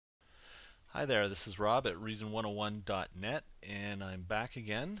Hi there, this is Rob at Reason101.net, and I'm back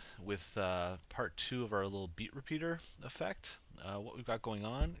again with part two of our little beat repeater effect. What we've got going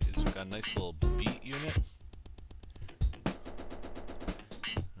on is we've got a nice little beat unit.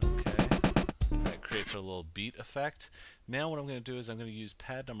 Okay, that creates our little beat effect. Now what I'm going to do is I'm going to use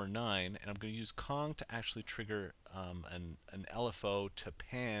pad number 9, and I'm going to use Kong to actually trigger an LFO to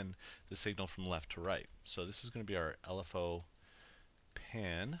pan the signal from left to right. So this is going to be our LFO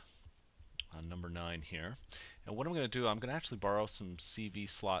pan on number 9 here. And what I'm going to do, I'm going to actually borrow some CV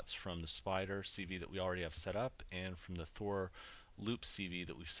slots from the Spider CV that we already have set up and from the Thor loop CV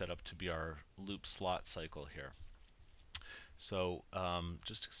that we've set up to be our loop slot cycle here. So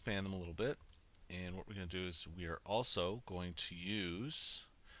just expand them a little bit, and what we're going to do is we are also going to use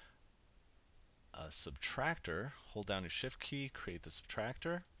a subtractor. Hold down your shift key, create the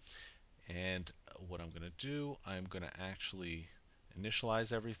subtractor, and what I'm going to do, I'm going to actually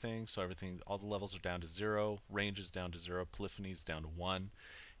initialize everything, so all the levels are down to 0, range is down to 0, polyphony is down to 1,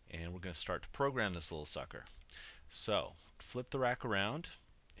 and we're going to start to program this little sucker. So flip the rack around,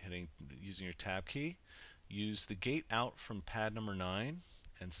 using your tab key, use the gate out from pad number 9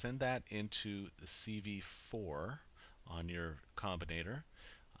 and send that into the CV4 on your combinator.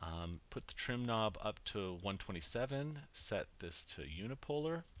 Put the trim knob up to 127, set this to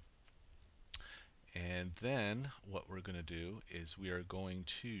unipolar. And then what we're going to do is we are going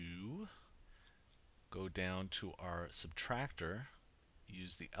to go down to our subtractor,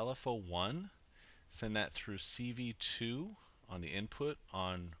 use the LFO1, send that through CV2 on the input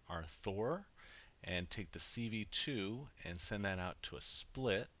on our Thor, and take the CV2 and send that out to a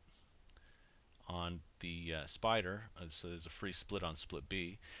split on the Spider. So there's a free split on split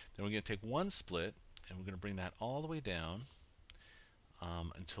B. Then we're going to take one split and we're going to bring that all the way down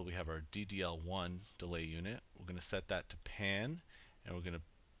until we have our DDL1 delay unit. We're going to set that to pan, and we're going to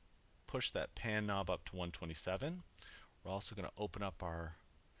push that pan knob up to 127. We're also going to open up our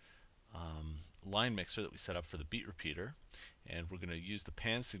line mixer that we set up for the beat repeater, and we're going to use the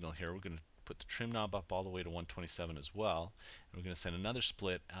pan signal here. We're going to put the trim knob up all the way to 127 as well, and we're going to send another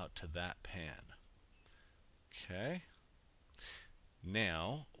split out to that pan. Okay.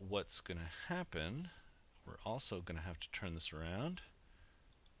 Now what's going to happen, we're also going to have to turn this around.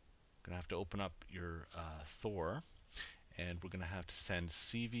 Going to have to open up your Thor, and we're going to have to send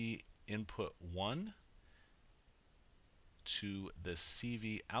CV input 1 to the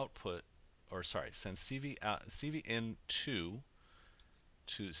CV output, or sorry, send CV in 2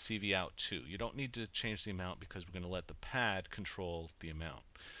 to CV out 2. You don't need to change the amount because we're going to let the pad control the amount.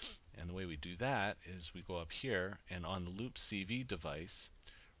 And the way we do that is we go up here, and on the loop CV device,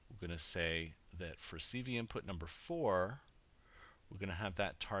 we're going to say that for CV input number 4, we're going to have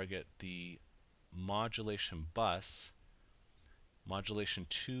that target the modulation bus, modulation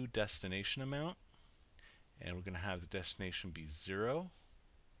 2 destination amount, and we're going to have the destination be 0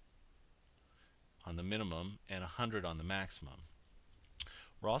 on the minimum and 100 on the maximum.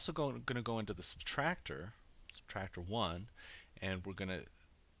 We're also going to go into the subtractor 1, and we're going to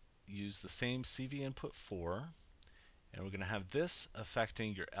use the same CV input 4, and we're going to have this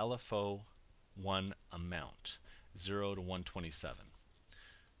affecting your LFO 1 amount, 0 to 127.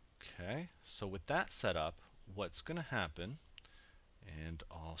 Okay, so with that set up, what's going to happen, and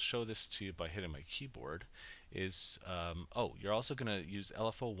I'll show this to you by hitting my keyboard, is, you're also going to use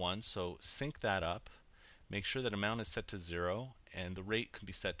LFO1, so sync that up, make sure that amount is set to 0, and the rate can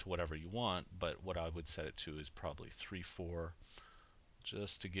be set to whatever you want, but what I would set it to is probably 3/4,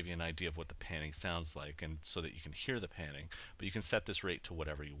 just to give you an idea of what the panning sounds like, and so that you can hear the panning, but you can set this rate to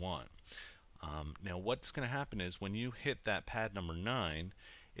whatever you want. Now what's going to happen is when you hit that pad number 9,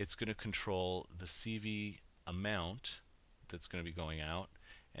 it's going to control the CV amount that's going to be going out,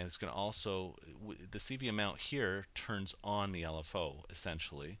 and it's going to also, the CV amount here turns on the LFO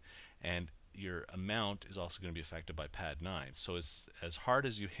essentially, and your amount is also going to be affected by pad 9. So as hard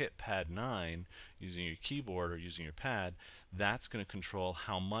as you hit pad 9 using your keyboard or using your pad, that's going to control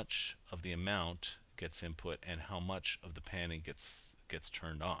how much of the amount gets input and how much of the panning gets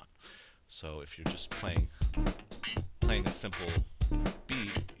turned on. So if you're just playing a simple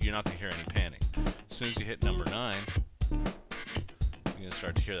beat, you're not going to hear any panning. As soon as you hit number 9, you're going to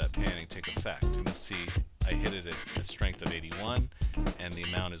start to hear that panning take effect. And you'll see I hit it at a strength of 81, and the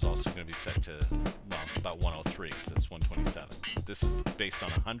amount is also going to be set to, well, about 103, because that's 127. This is based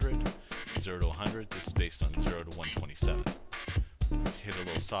on 100, 0 to 100. This is based on 0 to 127. If you hit a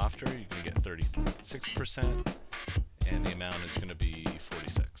little softer, you're going to get 36%, and the amount is going to be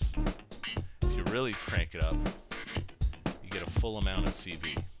 46. If you really crank it up, you get a full amount of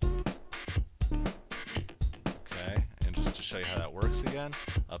CV. Okay, and just to show you how that works again,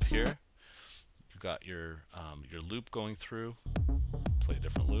 up here, got your loop going through. Play a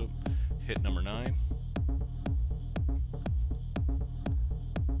different loop. Hit number 9.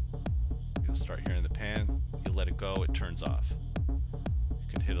 You'll start hearing the pan. You let it go, it turns off. You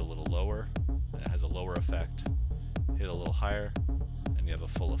can hit a little lower, and it has a lower effect. Hit a little higher, and you have a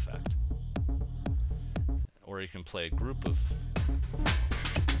full effect. Or you can play a group of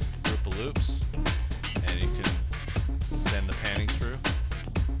loops, and you can send the panning through.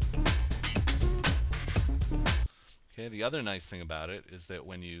 Okay, the other nice thing about it is that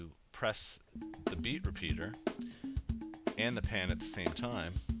when you press the beat repeater and the pan at the same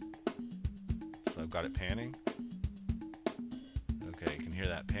time, so I've got it panning. Okay, you can hear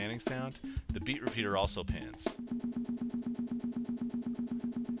that panning sound. The beat repeater also pans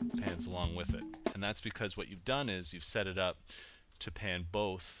along with it. And that's because what you've done is you've set it up to pan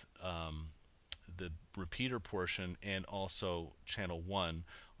both the repeater portion and also channel 1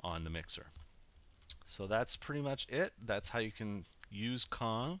 on the mixer. So that's pretty much it. That's how you can use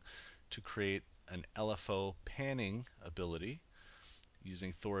Kong to create an LFO panning ability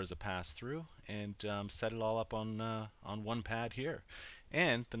using Thor as a pass-through, and set it all up on one pad here.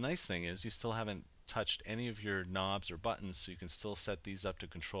 And the nice thing is you still haven't touched any of your knobs or buttons, so you can still set these up to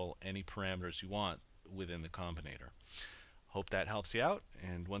control any parameters you want within the Combinator. Hope that helps you out.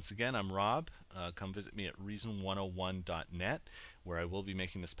 And once again, I'm Rob. Come visit me at reason101.net, where I will be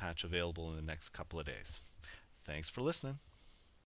making this patch available in the next couple of days. Thanks for listening.